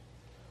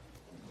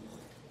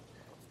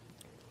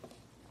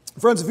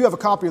Friends, if you have a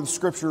copy of the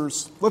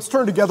Scriptures, let's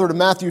turn together to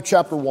Matthew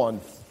chapter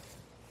 1.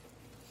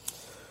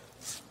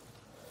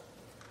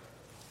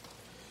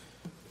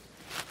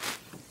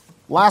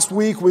 Last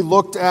week we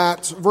looked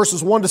at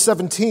verses 1 to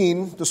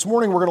 17. This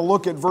morning we're going to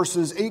look at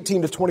verses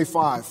 18 to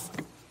 25.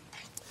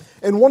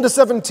 In 1 to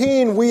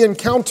 17 we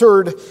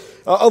encountered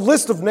a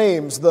list of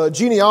names, the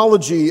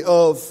genealogy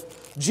of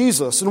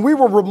Jesus. And we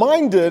were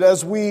reminded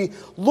as we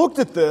looked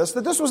at this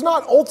that this was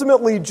not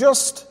ultimately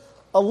just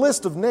a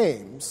list of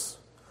names,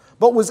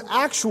 but was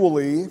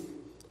actually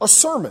a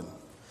sermon.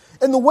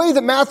 In the way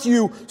that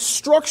Matthew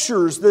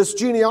structures this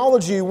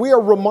genealogy, we are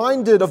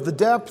reminded of the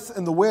depth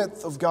and the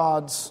width of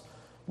God's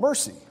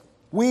mercy.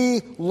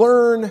 We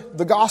learn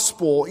the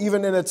gospel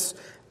even in its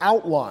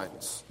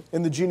outlines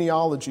in the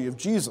genealogy of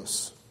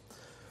Jesus.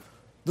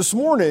 This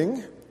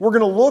morning, we're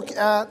going to look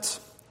at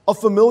a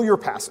familiar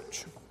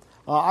passage.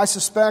 I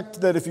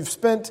suspect that if you've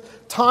spent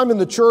time in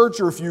the church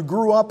or if you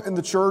grew up in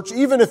the church,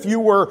 even if you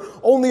were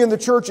only in the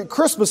church at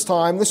Christmas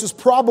time, this is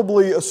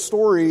probably a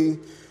story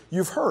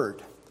you've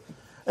heard.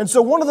 And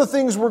so one of the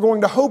things we're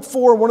going to hope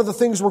for, one of the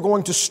things we're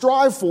going to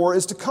strive for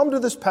is to come to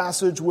this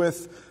passage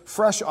with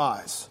fresh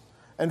eyes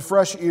and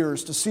fresh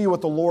ears to see what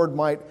the Lord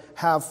might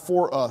have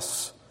for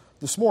us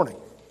this morning.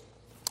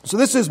 So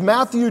this is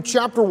Matthew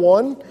chapter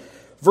 1,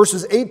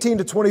 verses 18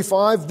 to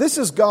 25. This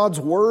is God's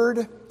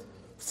word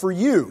for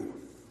you.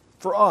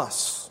 For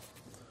us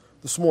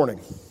this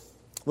morning.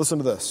 Listen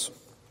to this.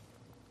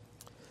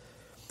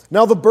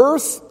 Now the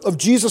birth of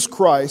Jesus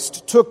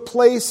Christ took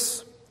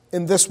place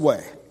in this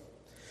way.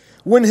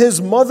 When his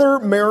mother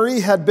Mary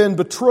had been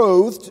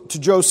betrothed to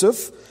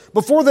Joseph,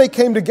 before they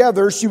came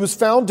together, she was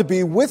found to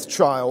be with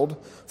child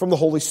from the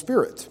Holy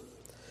Spirit.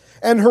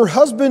 And her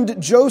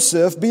husband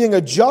Joseph, being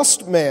a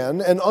just man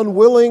and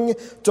unwilling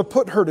to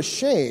put her to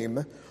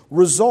shame,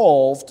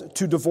 resolved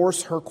to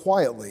divorce her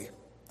quietly.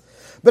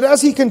 But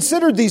as he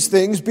considered these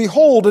things,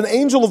 behold, an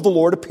angel of the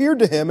Lord appeared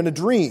to him in a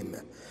dream,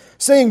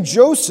 saying,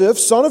 Joseph,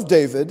 son of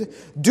David,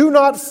 do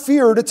not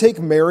fear to take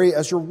Mary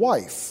as your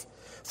wife,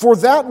 for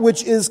that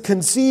which is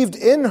conceived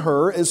in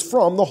her is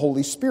from the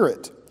Holy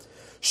Spirit.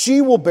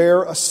 She will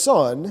bear a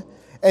son,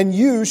 and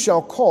you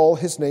shall call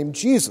his name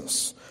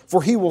Jesus,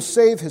 for he will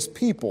save his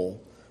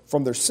people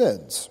from their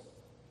sins.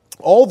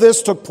 All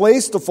this took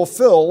place to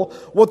fulfill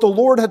what the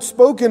Lord had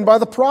spoken by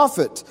the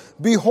prophet.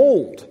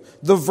 Behold,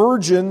 the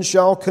virgin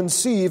shall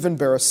conceive and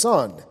bear a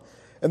son,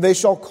 and they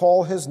shall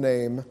call his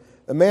name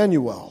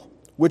Emmanuel,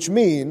 which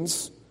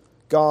means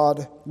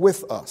God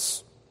with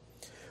us.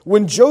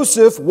 When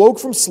Joseph woke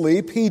from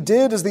sleep, he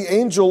did as the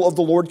angel of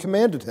the Lord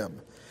commanded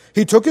him.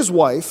 He took his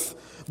wife,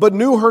 but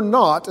knew her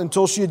not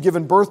until she had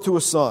given birth to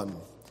a son,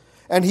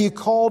 and he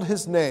called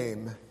his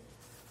name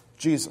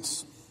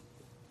Jesus.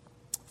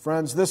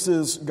 Friends, this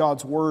is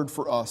God's word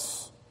for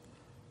us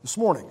this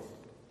morning.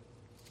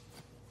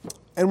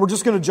 And we're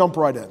just going to jump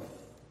right in.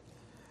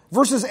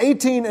 Verses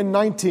 18 and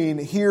 19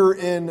 here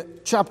in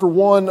chapter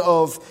 1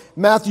 of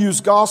Matthew's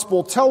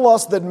gospel tell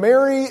us that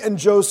Mary and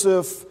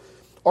Joseph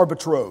are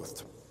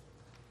betrothed.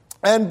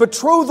 And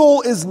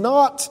betrothal is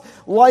not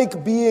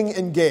like being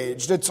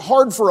engaged. It's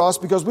hard for us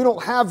because we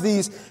don't have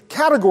these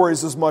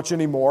categories as much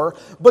anymore.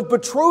 But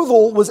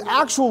betrothal was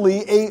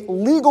actually a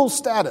legal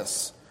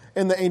status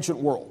in the ancient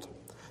world.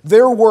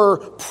 There were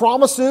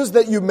promises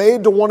that you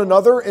made to one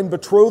another in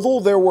betrothal.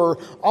 There were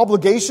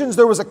obligations.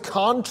 There was a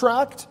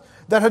contract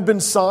that had been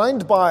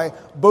signed by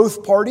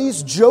both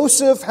parties.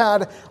 Joseph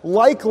had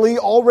likely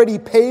already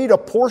paid a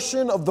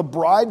portion of the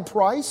bride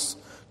price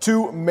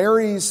to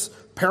Mary's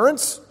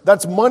parents.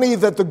 That's money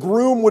that the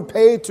groom would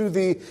pay to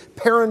the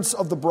parents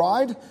of the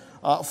bride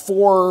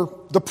for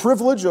the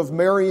privilege of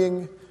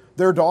marrying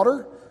their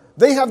daughter.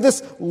 They have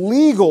this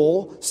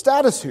legal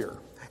status here.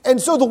 And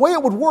so the way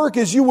it would work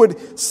is you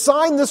would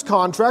sign this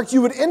contract,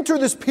 you would enter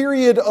this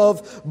period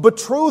of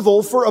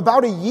betrothal for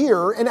about a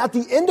year, and at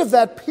the end of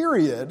that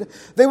period,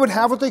 they would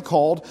have what they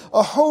called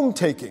a home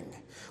taking,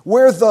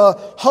 where the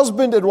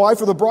husband and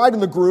wife or the bride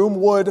and the groom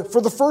would,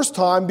 for the first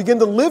time, begin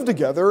to live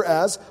together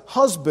as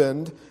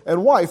husband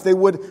and wife. They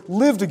would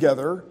live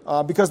together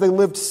because they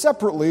lived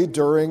separately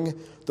during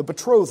the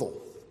betrothal.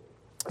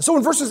 So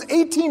in verses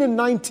 18 and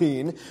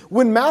 19,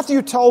 when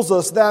Matthew tells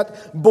us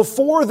that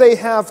before they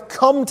have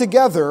come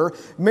together,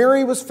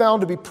 Mary was found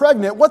to be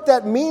pregnant, what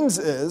that means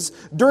is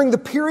during the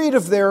period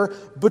of their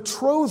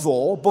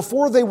betrothal,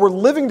 before they were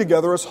living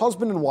together as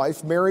husband and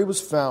wife, Mary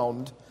was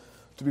found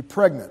to be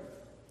pregnant.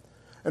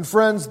 And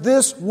friends,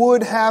 this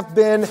would have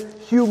been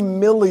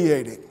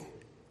humiliating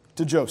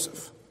to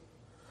Joseph.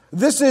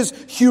 This is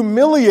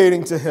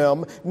humiliating to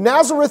him.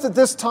 Nazareth at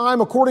this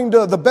time, according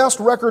to the best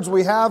records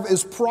we have,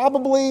 is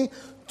probably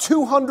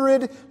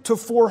 200 to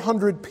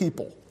 400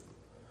 people.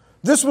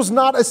 This was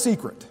not a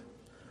secret.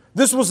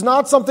 This was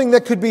not something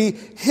that could be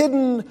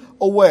hidden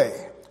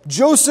away.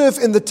 Joseph,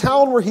 in the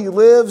town where he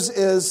lives,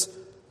 is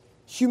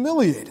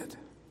humiliated.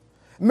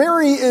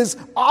 Mary is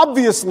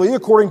obviously,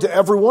 according to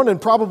everyone,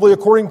 and probably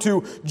according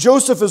to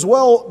Joseph as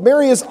well,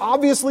 Mary is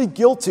obviously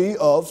guilty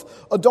of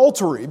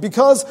adultery.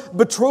 Because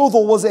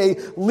betrothal was a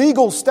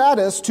legal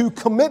status, to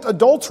commit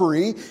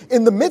adultery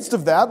in the midst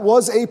of that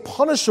was a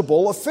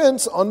punishable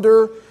offense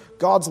under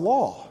God's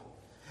law.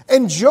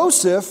 And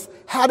Joseph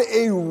had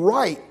a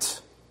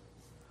right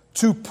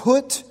to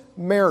put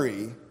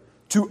Mary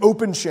to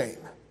open shame.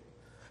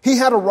 He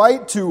had a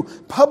right to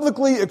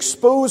publicly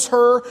expose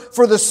her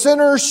for the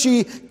sinner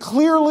she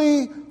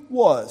clearly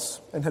was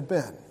and had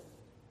been.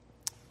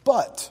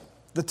 But,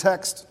 the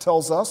text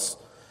tells us,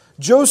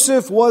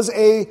 Joseph was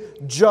a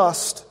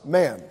just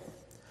man.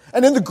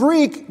 And in the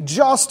Greek,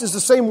 just is the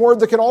same word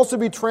that can also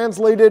be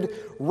translated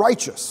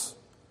righteous.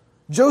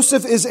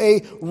 Joseph is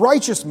a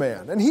righteous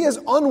man, and he is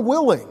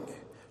unwilling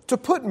to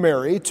put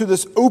Mary to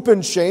this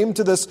open shame,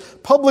 to this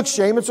public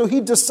shame, and so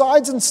he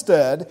decides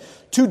instead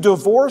to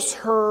divorce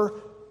her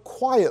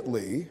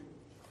quietly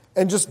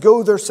and just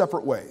go their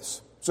separate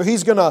ways. So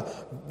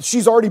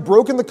she's already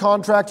broken the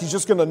contract, he's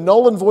just going to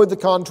null and void the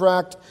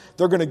contract,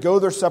 they're going to go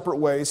their separate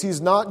ways.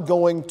 He's not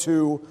going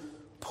to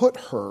put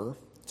her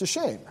to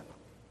shame.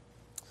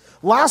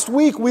 Last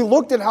week, we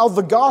looked at how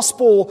the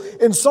gospel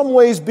in some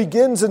ways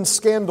begins in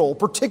scandal,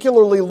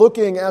 particularly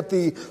looking at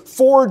the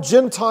 4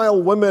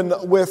 Gentile women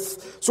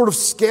with sort of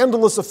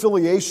scandalous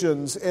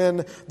affiliations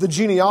in the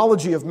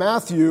genealogy of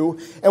Matthew.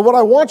 And what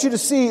I want you to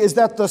see is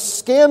that the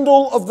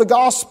scandal of the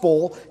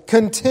gospel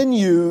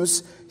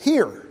continues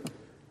here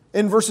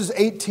in verses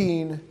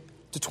 18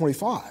 to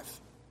 25.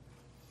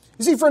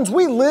 You see, friends,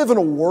 we live in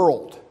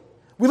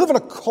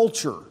a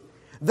culture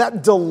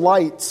that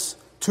delights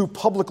to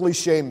publicly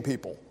shame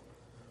people.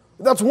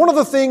 That's one of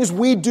the things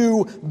we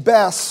do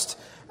best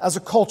as a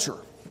culture.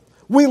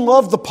 We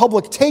love the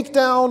public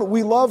takedown.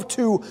 We love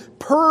to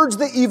purge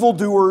the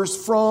evildoers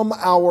from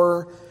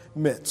our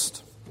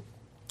midst.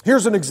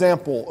 Here's an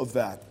example of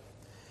that.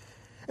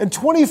 In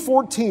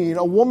 2014,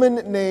 a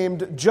woman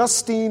named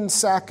Justine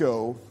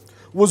Sacco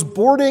was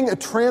boarding a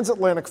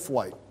transatlantic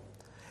flight,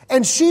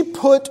 and she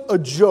put a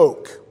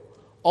joke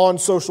on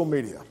social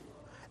media.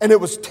 And it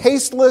was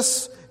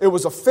tasteless, it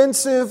was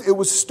offensive, it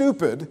was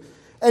stupid.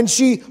 And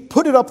she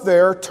put it up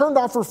there, turned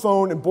off her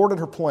phone, and boarded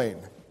her plane.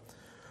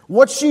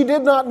 What she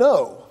did not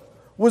know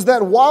was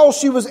that while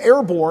she was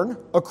airborne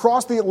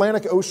across the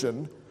Atlantic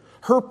Ocean,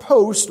 her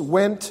post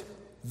went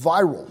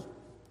viral.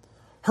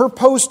 Her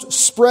post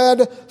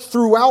spread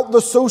throughout the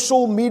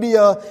social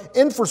media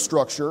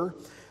infrastructure.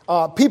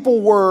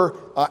 People were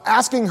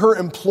asking her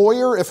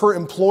employer if her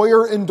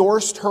employer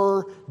endorsed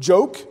her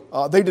joke.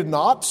 They did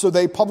not, so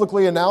they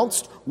publicly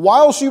announced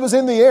while she was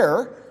in the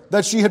air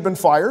that she had been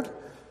fired.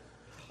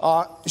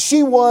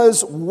 She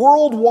was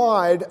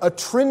worldwide a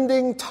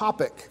trending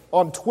topic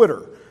on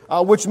Twitter,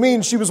 which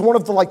means she was one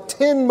of the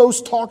 10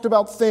 most talked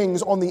about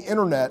things on the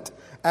internet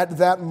at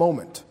that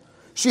moment.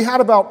 She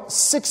had about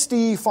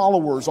 60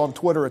 followers on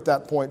Twitter at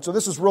that point, so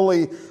this is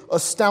really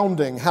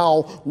astounding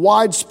how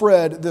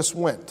widespread this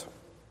went.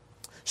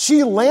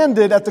 She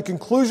landed at the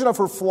conclusion of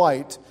her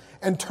flight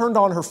and turned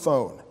on her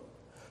phone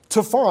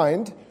to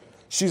find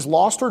she's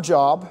lost her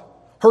job,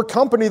 her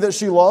company that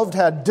she loved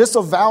had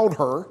disavowed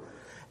her,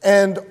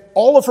 and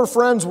all of her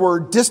friends were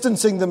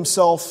distancing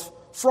themselves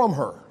from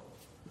her.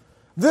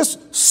 This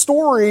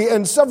story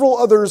and several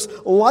others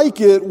like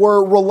it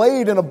were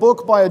relayed in a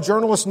book by a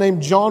journalist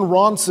named John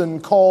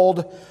Ronson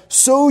called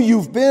So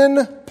You've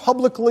Been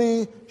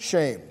Publicly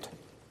Shamed.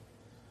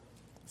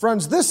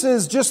 Friends, this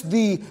is just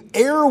the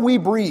air we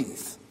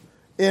breathe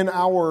in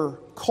our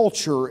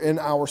culture, in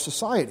our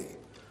society.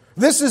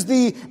 This is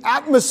the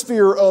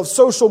atmosphere of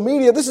social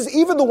media. This is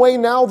even the way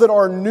now that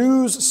our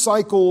news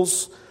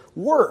cycles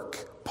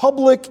work.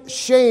 Public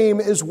shame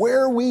is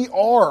where we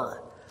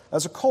are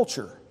as a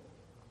culture.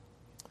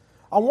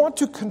 I want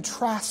to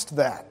contrast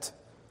that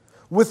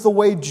with the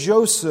way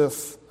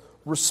Joseph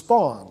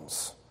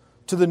responds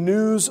to the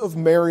news of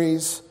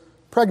Mary's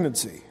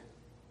pregnancy.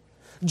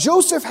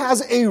 Joseph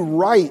has a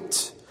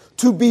right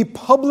to be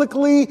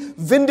publicly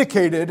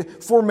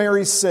vindicated for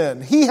Mary's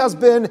sin. He has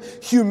been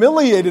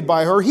humiliated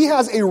by her. He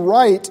has a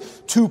right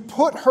to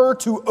put her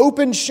to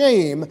open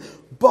shame,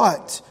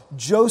 but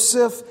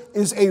Joseph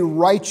is a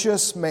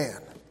righteous man.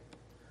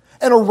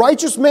 And a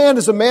righteous man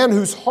is a man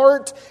whose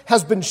heart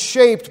has been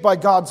shaped by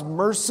God's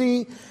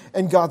mercy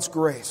and God's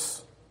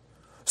grace.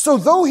 So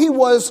though he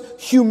was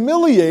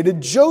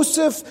humiliated,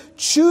 Joseph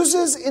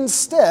chooses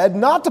instead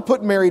not to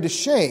put Mary to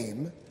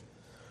shame,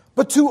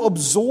 but to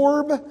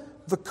absorb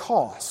the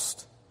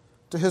cost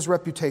to his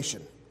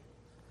reputation.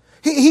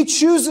 He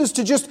chooses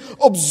to just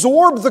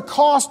absorb the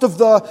cost of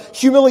the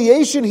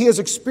humiliation he has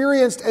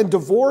experienced and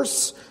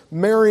divorce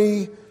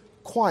Mary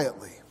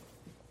quietly.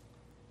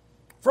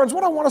 Friends,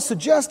 what I want to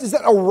suggest is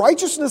that a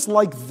righteousness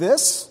like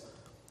this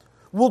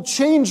will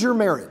change your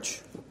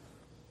marriage.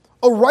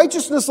 A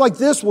righteousness like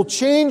this will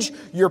change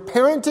your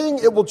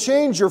parenting. It will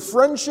change your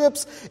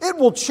friendships. It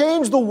will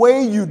change the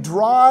way you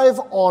drive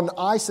on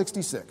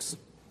I-66.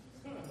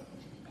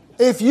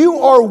 If you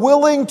are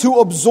willing to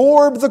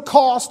absorb the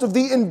cost of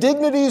the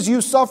indignities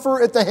you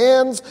suffer at the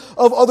hands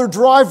of other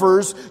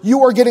drivers,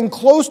 you are getting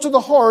close to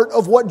the heart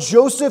of what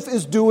Joseph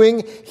is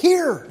doing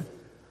here.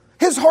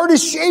 His heart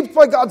is shaped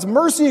by God's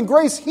mercy and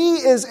grace. He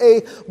is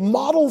a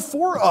model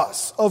for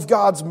us of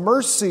God's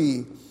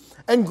mercy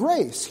and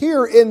grace.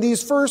 Here in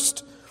these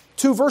first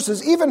two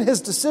verses, even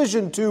his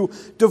decision to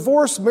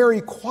divorce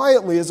Mary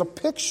quietly is a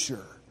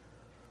picture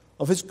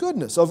of his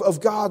goodness,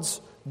 of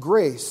God's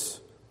grace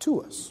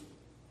to us.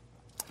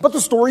 But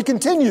the story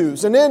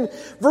continues, and in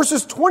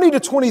verses 20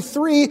 to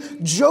 23,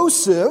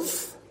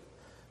 Joseph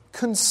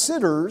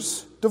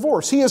considers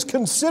divorce. He is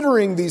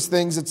considering these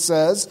things, it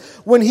says,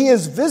 when he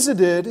is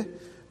visited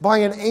by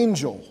an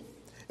angel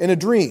in a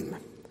dream.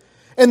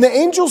 And the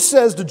angel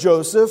says to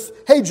Joseph,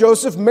 "Hey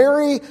Joseph,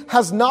 Mary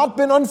has not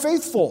been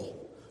unfaithful.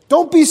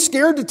 Don't be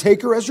scared to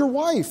take her as your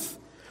wife.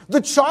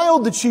 The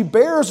child that she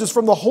bears is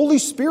from the Holy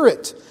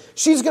Spirit.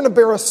 She's going to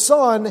bear a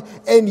son,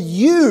 and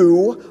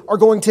you are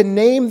going to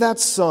name that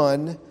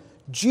son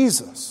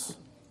Jesus,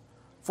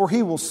 for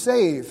he will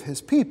save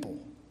his people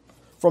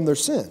from their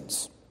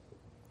sins."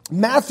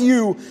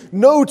 Matthew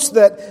notes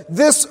that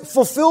this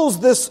fulfills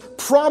this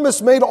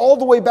promise made all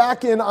the way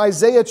back in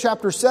Isaiah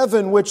chapter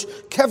 7, which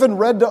Kevin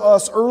read to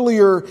us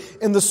earlier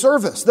in the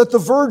service, that the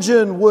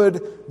virgin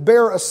would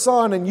bear a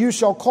son, and you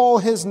shall call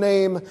his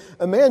name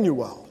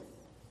Emmanuel.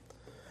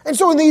 And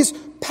so in these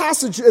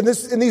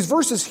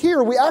verses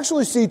here, we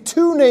actually see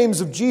two names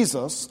of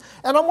Jesus,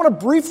 and I want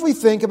to briefly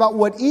think about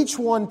what each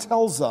one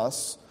tells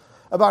us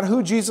about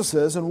who Jesus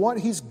is and what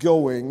he's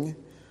going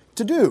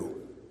to do.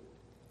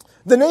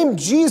 The name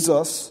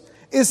Jesus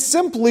is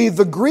simply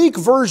the Greek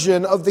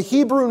version of the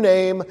Hebrew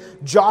name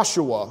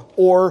Joshua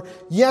or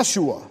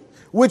Yeshua,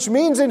 which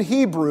means in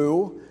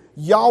Hebrew,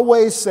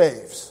 Yahweh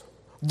saves,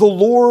 the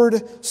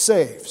Lord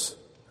saves.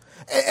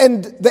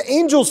 And the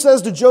angel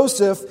says to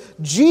Joseph,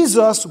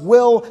 Jesus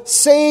will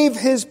save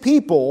his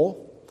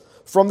people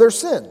from their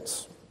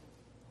sins.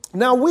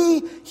 Now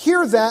we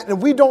hear that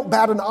and we don't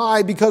bat an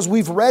eye because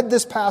we've read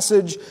this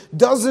passage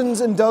dozens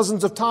and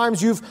dozens of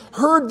times. You've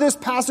heard this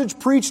passage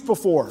preached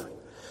before.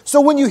 So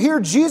when you hear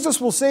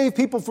Jesus will save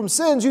people from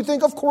sins, you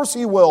think, of course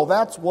he will.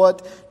 That's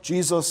what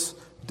Jesus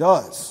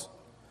does.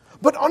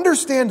 But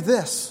understand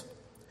this.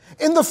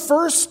 In the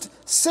first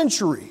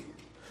century,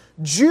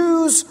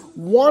 Jews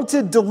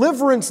wanted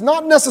deliverance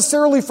not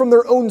necessarily from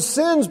their own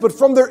sins, but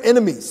from their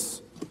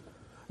enemies.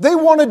 They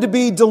wanted to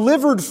be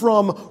delivered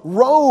from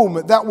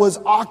Rome that was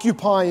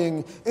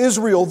occupying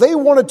Israel. They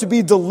wanted to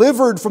be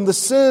delivered from the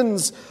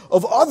sins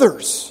of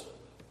others.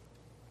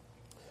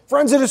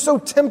 Friends, it is so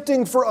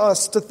tempting for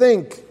us to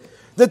think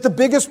that the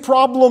biggest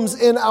problems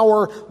in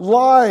our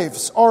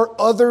lives are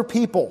other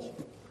people.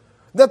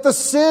 That the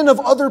sin of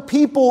other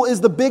people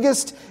is the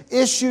biggest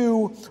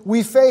issue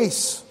we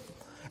face.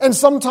 And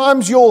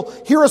sometimes you'll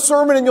hear a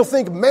sermon and you'll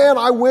think, man,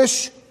 I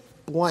wish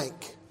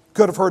blank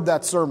could have heard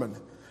that sermon.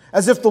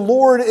 As if the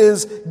Lord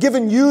is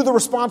giving you the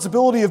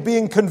responsibility of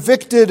being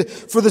convicted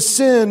for the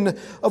sin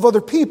of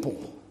other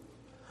people.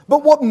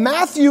 But what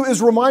Matthew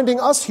is reminding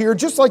us here,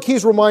 just like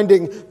he's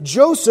reminding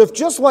Joseph,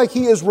 just like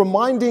he is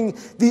reminding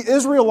the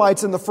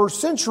Israelites in the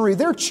first century,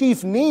 their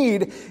chief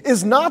need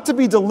is not to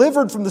be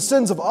delivered from the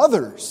sins of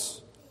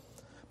others,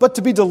 but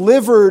to be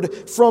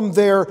delivered from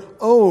their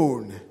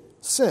own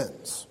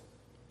sins.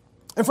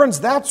 And friends,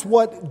 that's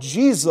what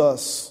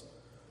Jesus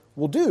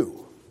will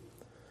do.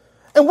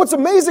 And what's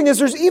amazing is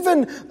there's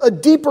even a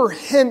deeper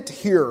hint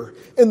here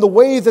in the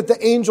way that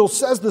the angel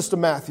says this to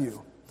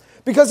Matthew.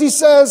 Because he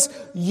says,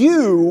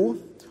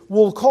 you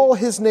will call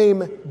his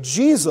name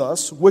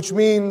Jesus, which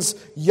means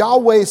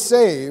Yahweh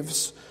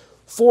saves,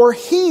 for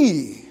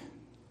he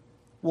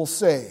will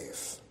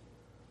save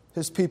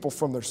his people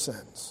from their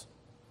sins.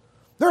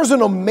 There's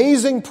an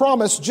amazing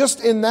promise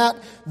just in that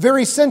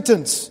very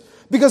sentence.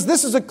 Because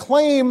this is a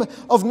claim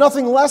of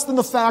nothing less than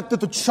the fact that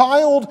the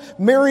child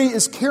Mary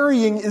is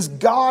carrying is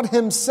God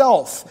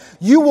himself.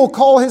 You will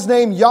call his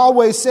name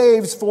Yahweh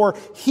saves, for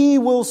he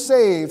will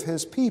save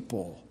his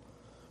people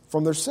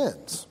from their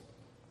sins.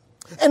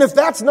 And if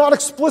that's not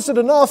explicit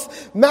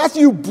enough,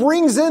 Matthew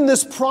brings in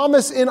this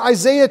promise in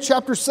Isaiah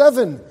chapter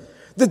 7,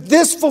 that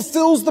this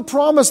fulfills the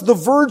promise, the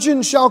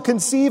virgin shall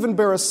conceive and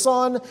bear a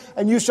son,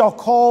 and you shall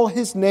call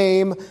his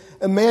name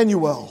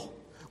Emmanuel,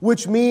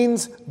 which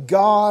means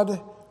God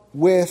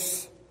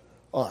with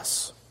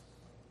us.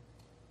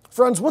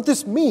 Friends, what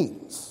this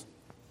means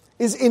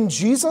is in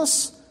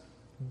Jesus,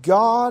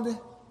 God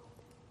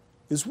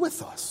is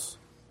with us.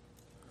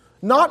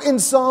 Not in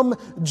some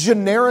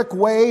generic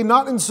way,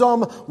 not in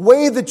some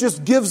way that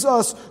just gives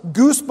us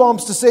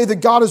goosebumps to say that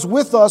God is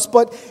with us,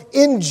 but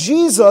in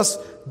Jesus,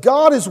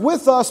 God is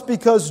with us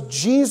because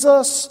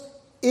Jesus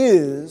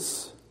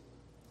is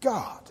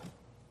God.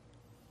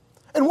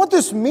 And what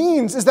this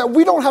means is that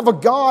we don't have a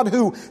God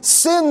who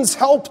sends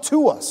help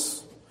to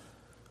us.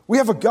 We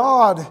have a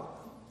God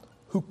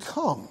who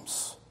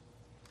comes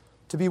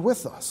to be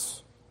with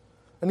us.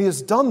 And he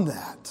has done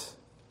that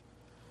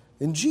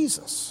in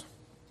Jesus.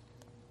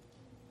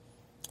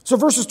 So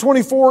verses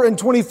 24 and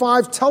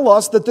 25 tell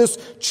us that this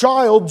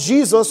child,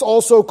 Jesus,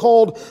 also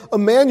called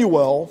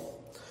Emmanuel,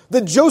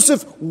 that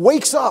Joseph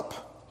wakes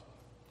up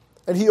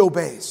and he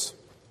obeys.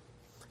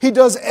 He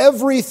does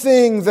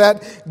everything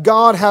that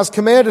God has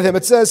commanded him.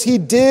 It says he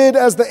did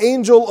as the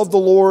angel of the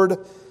Lord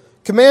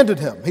commanded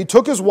him. He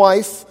took his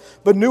wife,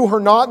 but knew her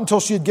not until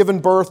she had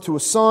given birth to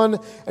a son,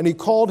 and he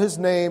called his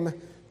name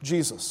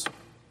Jesus.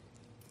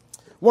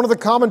 One of the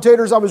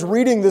commentators I was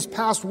reading this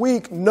past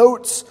week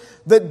notes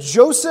that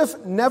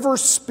Joseph never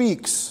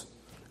speaks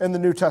in the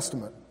New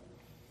Testament.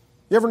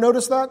 You ever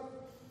notice that?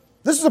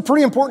 This is a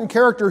pretty important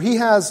character. He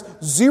has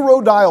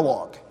zero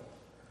dialogue.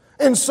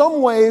 In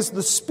some ways,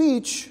 the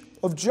speech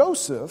of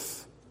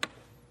Joseph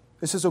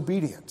is his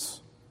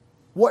obedience.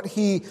 What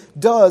he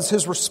does,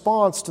 his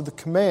response to the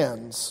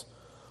commands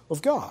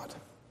of God.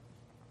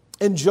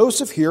 And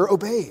Joseph here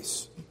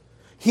obeys.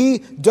 He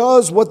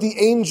does what the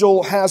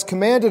angel has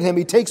commanded him.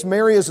 He takes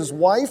Mary as his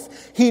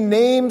wife. He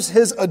names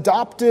his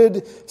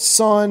adopted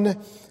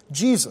son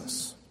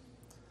Jesus.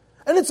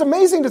 And it's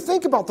amazing to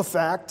think about the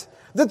fact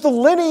that the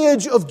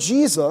lineage of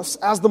Jesus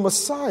as the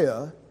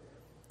Messiah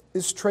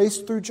is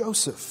traced through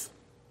Joseph.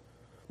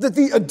 That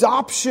the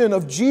adoption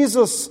of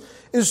Jesus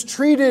is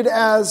treated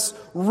as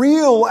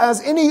real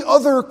as any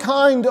other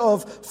kind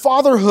of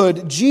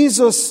fatherhood.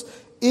 Jesus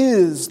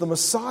is the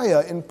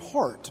Messiah in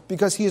part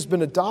because he has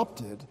been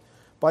adopted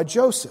by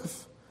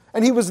Joseph.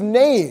 And he was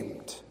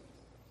named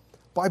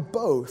by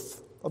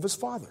both of his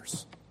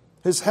fathers,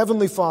 his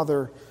heavenly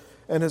father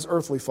and his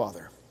earthly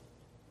father.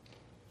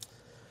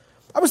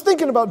 I was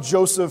thinking about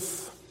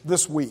Joseph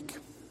this week.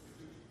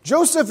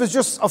 Joseph is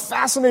just a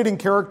fascinating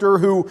character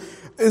who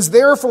is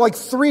there for like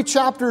 3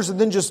 chapters and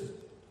then just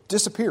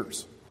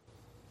disappears.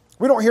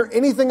 We don't hear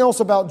anything else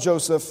about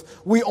Joseph.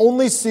 We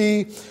only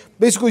see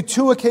basically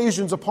 2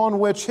 occasions upon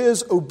which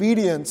his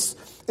obedience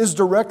is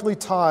directly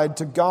tied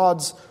to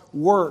God's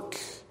work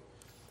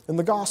in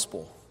the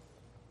gospel.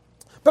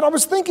 But I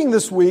was thinking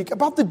this week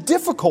about the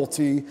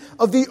difficulty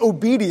of the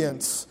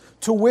obedience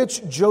to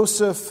which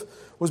Joseph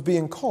was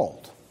being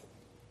called.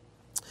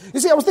 You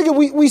see, I was thinking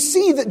we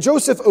see that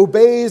Joseph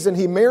obeys and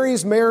he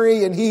marries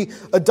Mary and he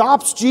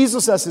adopts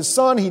Jesus as his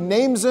son. He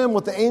names him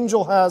what the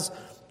angel has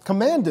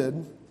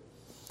commanded.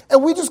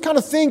 And we just kind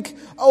of think,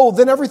 oh,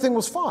 then everything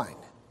was fine.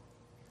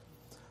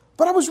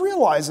 But I was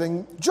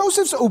realizing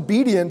Joseph's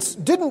obedience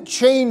didn't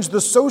change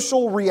the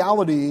social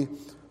reality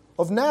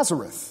of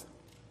Nazareth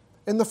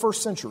in the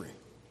first century.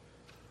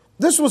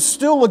 This was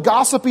still a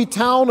gossipy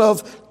town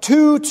of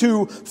 200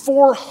 to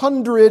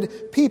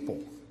 400 people.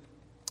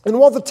 And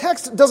while the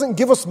text doesn't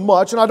give us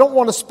much, and I don't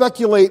want to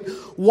speculate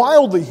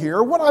wildly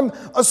here, what I'm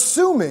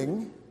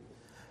assuming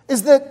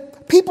is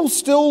that people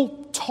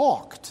still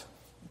talked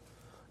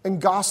and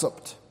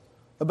gossiped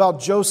about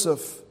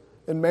Joseph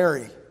and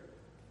Mary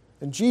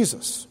and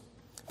Jesus.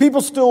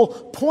 People still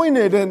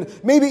pointed and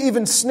maybe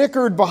even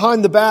snickered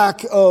behind the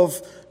back of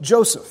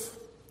Joseph.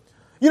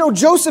 You know,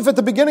 Joseph at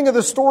the beginning of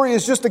the story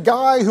is just a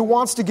guy who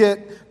wants to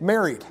get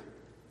married.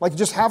 Like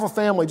just have a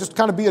family, just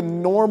kind of be a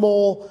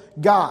normal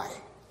guy.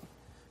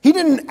 He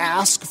didn't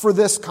ask for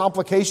this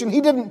complication.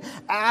 He didn't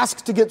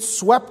ask to get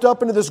swept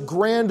up into this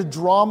grand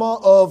drama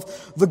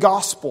of the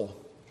gospel.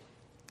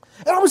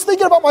 And I was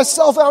thinking about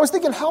myself, and I was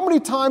thinking how many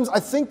times I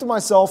think to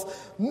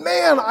myself,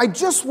 man, I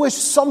just wish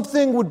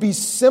something would be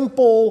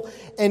simple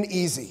and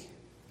easy.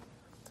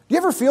 Do you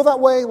ever feel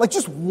that way? Like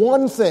just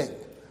one thing.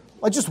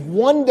 Like just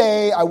one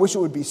day, I wish it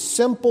would be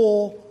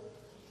simple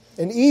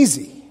and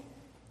easy.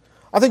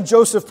 I think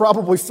Joseph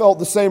probably felt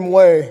the same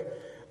way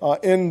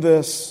in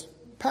this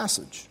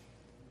passage.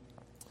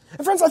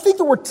 And friends, I think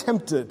that we're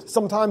tempted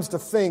sometimes to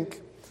think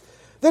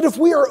that if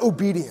we are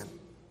obedient,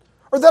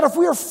 or that if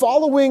we are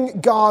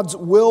following God's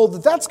will,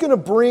 that that's going to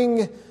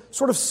bring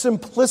sort of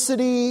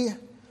simplicity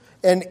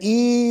and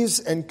ease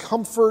and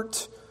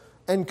comfort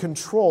and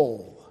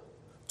control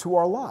to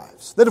our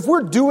lives. That if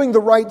we're doing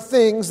the right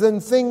things, then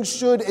things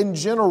should in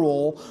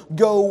general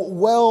go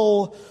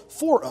well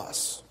for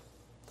us.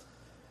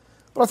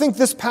 But I think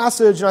this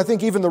passage, and I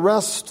think even the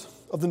rest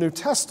of the New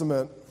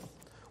Testament,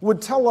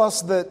 would tell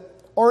us that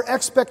our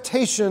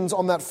expectations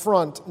on that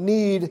front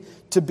need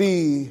to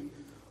be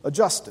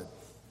adjusted.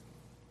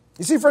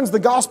 You see, friends, the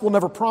gospel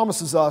never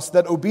promises us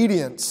that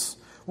obedience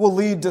will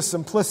lead to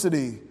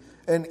simplicity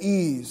and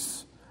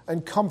ease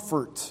and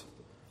comfort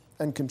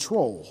and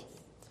control.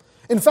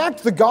 In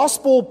fact, the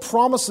gospel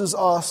promises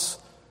us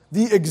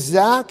the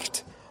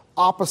exact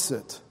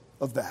opposite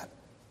of that.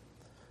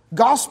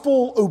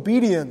 Gospel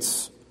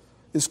obedience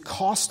is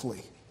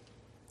costly.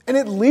 And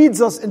it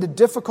leads us into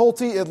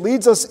difficulty, it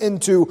leads us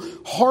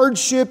into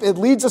hardship, it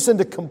leads us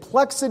into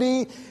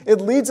complexity, it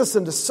leads us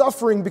into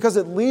suffering because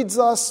it leads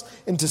us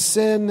into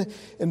sin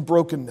and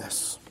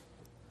brokenness.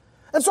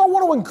 And so I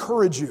want to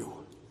encourage you.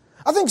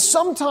 I think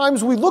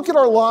sometimes we look at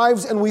our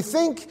lives and we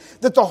think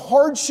that the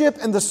hardship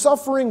and the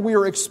suffering we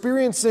are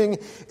experiencing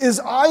is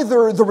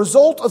either the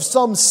result of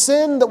some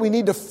sin that we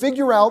need to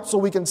figure out so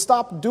we can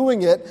stop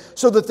doing it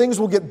so that things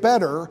will get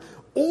better,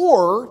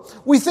 Or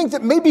we think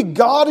that maybe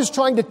God is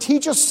trying to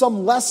teach us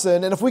some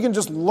lesson, and if we can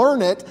just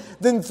learn it,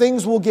 then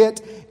things will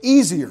get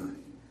easier.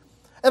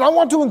 And I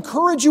want to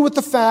encourage you with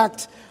the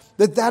fact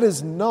that that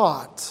is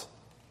not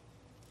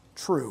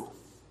true.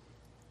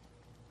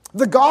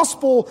 The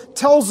gospel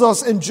tells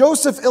us, and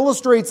Joseph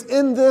illustrates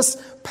in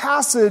this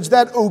passage,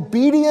 that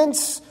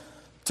obedience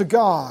to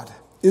God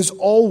is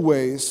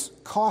always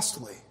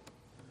costly.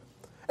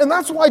 And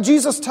that's why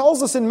Jesus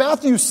tells us in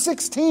Matthew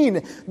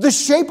 16, the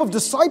shape of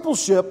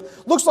discipleship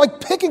looks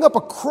like picking up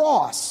a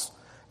cross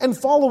and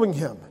following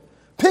Him.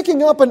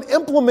 Picking up an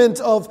implement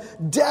of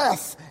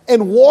death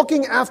and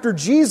walking after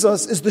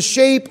Jesus is the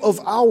shape of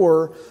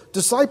our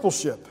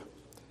discipleship.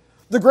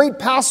 The great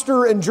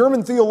pastor and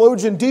German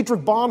theologian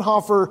Dietrich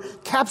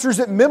Bonhoeffer captures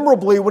it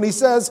memorably when he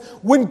says,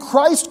 "When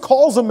Christ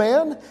calls a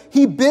man,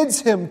 He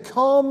bids him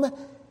come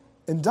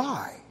and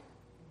die."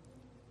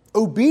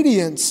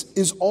 Obedience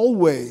is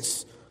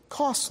always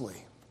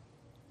costly.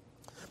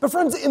 But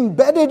friends,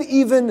 embedded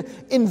even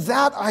in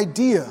that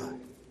idea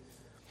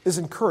is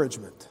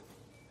encouragement.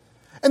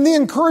 And the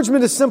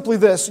encouragement is simply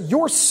this: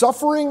 your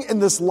suffering in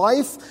this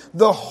life,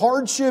 the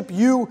hardship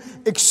you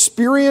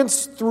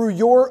experience through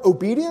your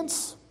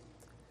obedience,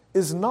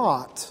 is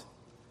not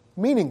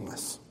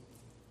meaningless.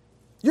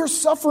 Your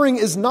suffering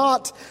is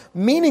not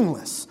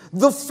meaningless.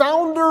 The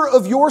founder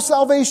of your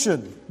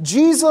salvation,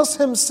 Jesus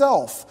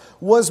Himself,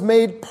 was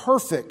made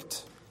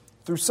perfect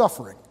through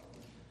suffering.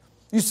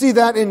 You see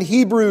that in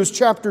Hebrews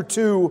chapter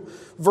 2,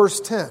 verse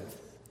 10.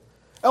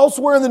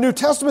 Elsewhere in the New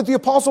Testament, the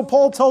Apostle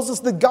Paul tells us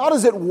that God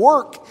is at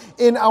work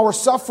in our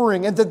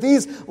suffering and that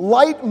these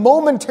light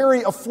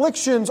momentary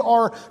afflictions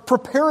are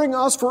preparing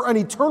us for an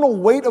eternal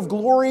weight of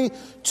glory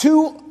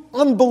too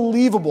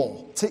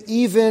unbelievable to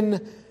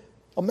even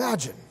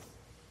imagine.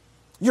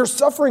 Your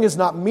suffering is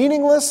not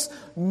meaningless,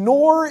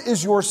 nor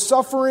is your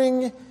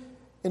suffering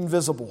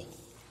invisible.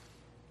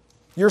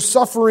 Your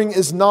suffering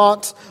is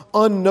not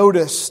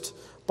unnoticed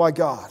by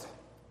God.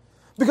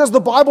 Because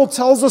the Bible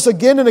tells us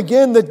again and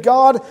again that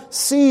God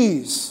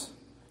sees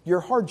your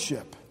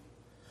hardship.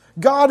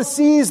 God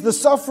sees the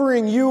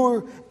suffering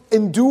you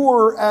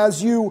endure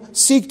as you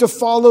seek to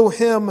follow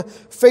Him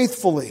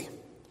faithfully.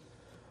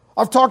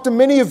 I've talked to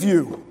many of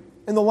you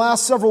in the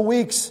last several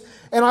weeks,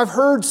 and I've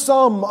heard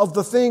some of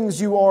the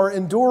things you are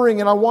enduring,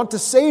 and I want to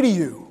say to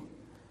you,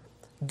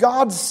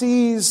 God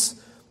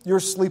sees your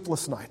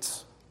sleepless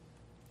nights.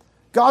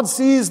 God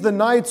sees the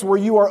nights where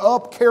you are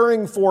up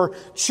caring for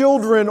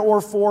children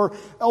or for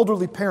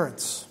elderly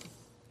parents.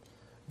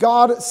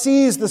 God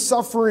sees the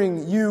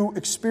suffering you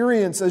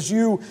experience as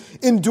you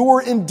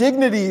endure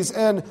indignities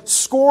and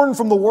scorn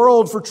from the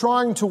world for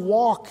trying to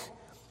walk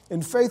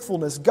in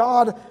faithfulness.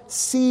 God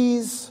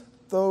sees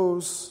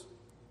those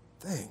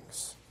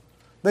things.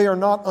 They are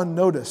not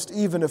unnoticed,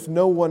 even if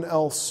no one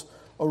else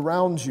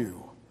around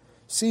you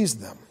sees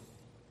them.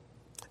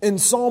 In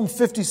Psalm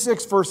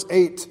 56, verse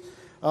 8,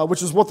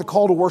 which is what the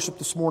call to worship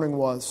this morning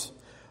was,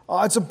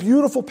 it's a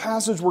beautiful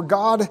passage where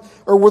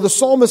the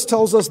psalmist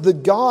tells us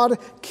that God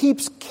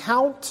keeps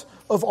count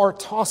of our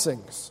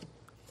tossings.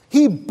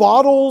 He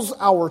bottles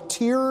our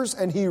tears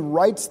and He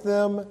writes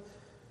them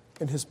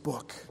in His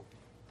book.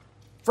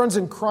 Friends,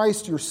 in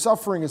Christ, your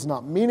suffering is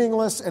not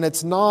meaningless and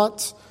it's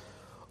not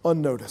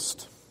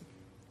unnoticed.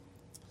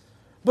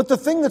 But the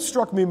thing that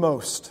struck me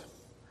most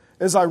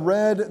as I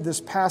read this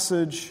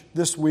passage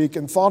this week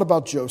and thought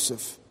about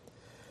Joseph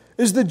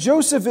is that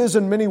Joseph is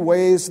in many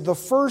ways the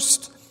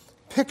first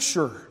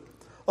picture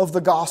of the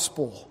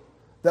gospel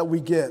that we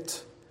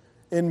get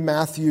in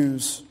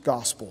Matthew's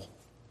gospel.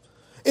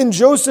 In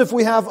Joseph,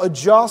 we have a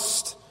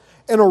just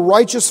and a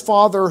righteous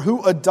father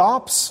who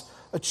adopts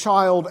a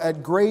child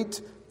at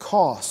great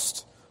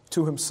cost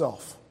to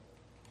himself.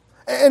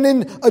 And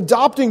in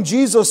adopting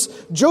Jesus,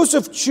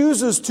 Joseph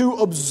chooses to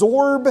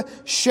absorb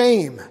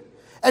shame.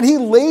 And he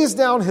lays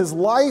down his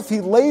life, he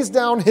lays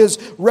down his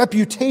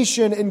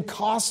reputation in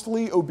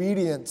costly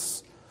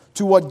obedience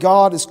to what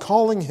God is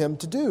calling him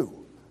to do.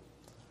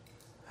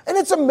 And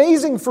it's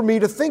amazing for me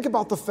to think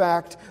about the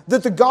fact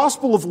that the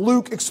Gospel of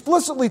Luke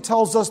explicitly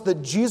tells us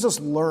that Jesus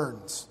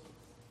learns.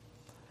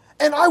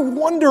 And I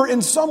wonder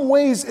in some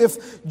ways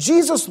if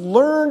Jesus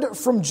learned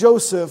from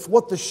Joseph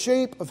what the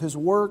shape of his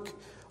work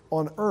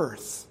on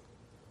earth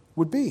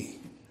would be,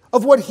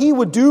 of what he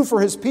would do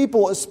for his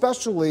people,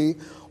 especially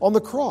on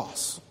the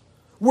cross,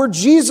 where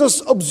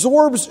Jesus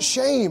absorbs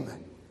shame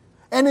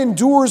and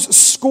endures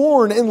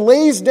scorn and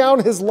lays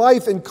down his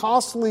life in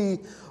costly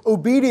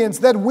obedience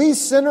that we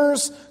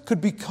sinners could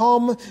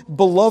become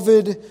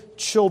beloved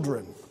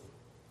children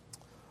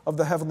of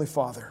the Heavenly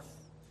Father.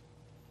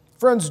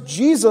 Friends,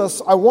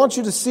 Jesus, I want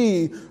you to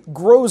see,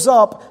 grows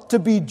up to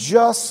be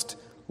just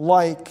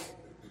like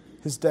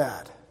his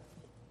dad.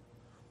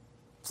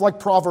 It's like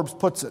Proverbs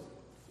puts it.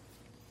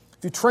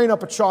 If you train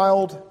up a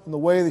child in the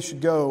way they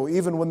should go,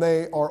 even when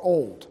they are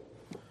old,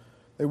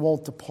 they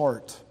won't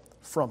depart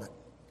from it.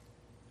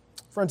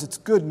 Friends, it's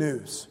good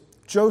news.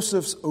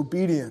 Joseph's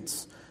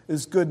obedience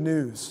is good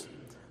news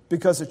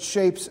because it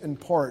shapes in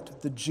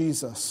part the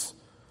Jesus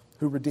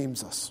who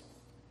redeems us.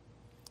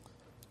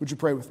 Would you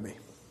pray with me?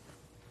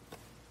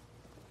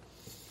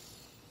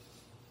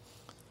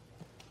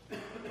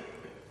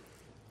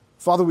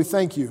 Father, we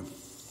thank you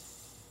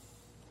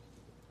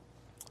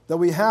that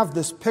we have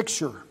this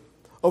picture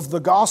of the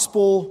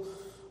gospel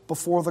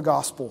before the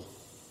gospel.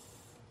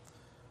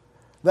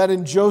 That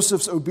in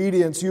Joseph's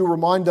obedience, you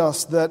remind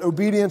us that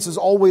obedience is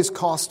always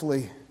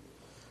costly,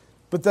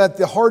 but that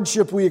the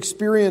hardship we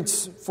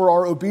experience for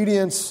our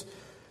obedience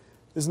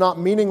is not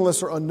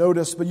meaningless or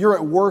unnoticed, but you're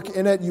at work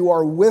in it. You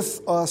are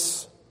with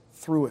us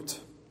through it.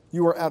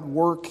 You are at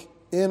work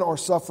in our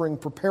suffering,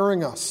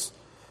 preparing us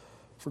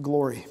for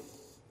glory.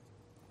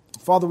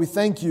 Father, we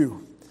thank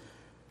you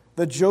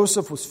that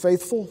Joseph was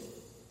faithful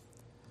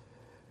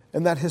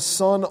and that his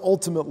son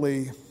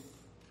ultimately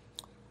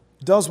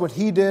does what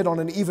he did on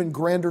an even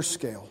grander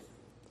scale.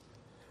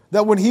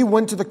 That when he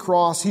went to the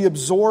cross, he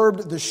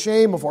absorbed the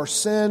shame of our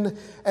sin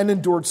and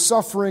endured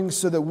suffering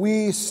so that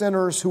we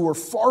sinners who were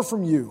far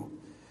from you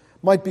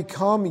might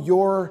become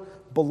your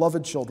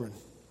beloved children.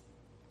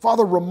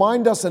 Father,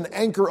 remind us and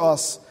anchor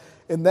us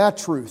in that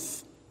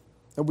truth.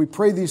 And we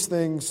pray these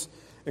things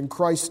in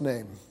Christ's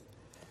name.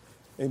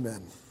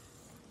 Amen.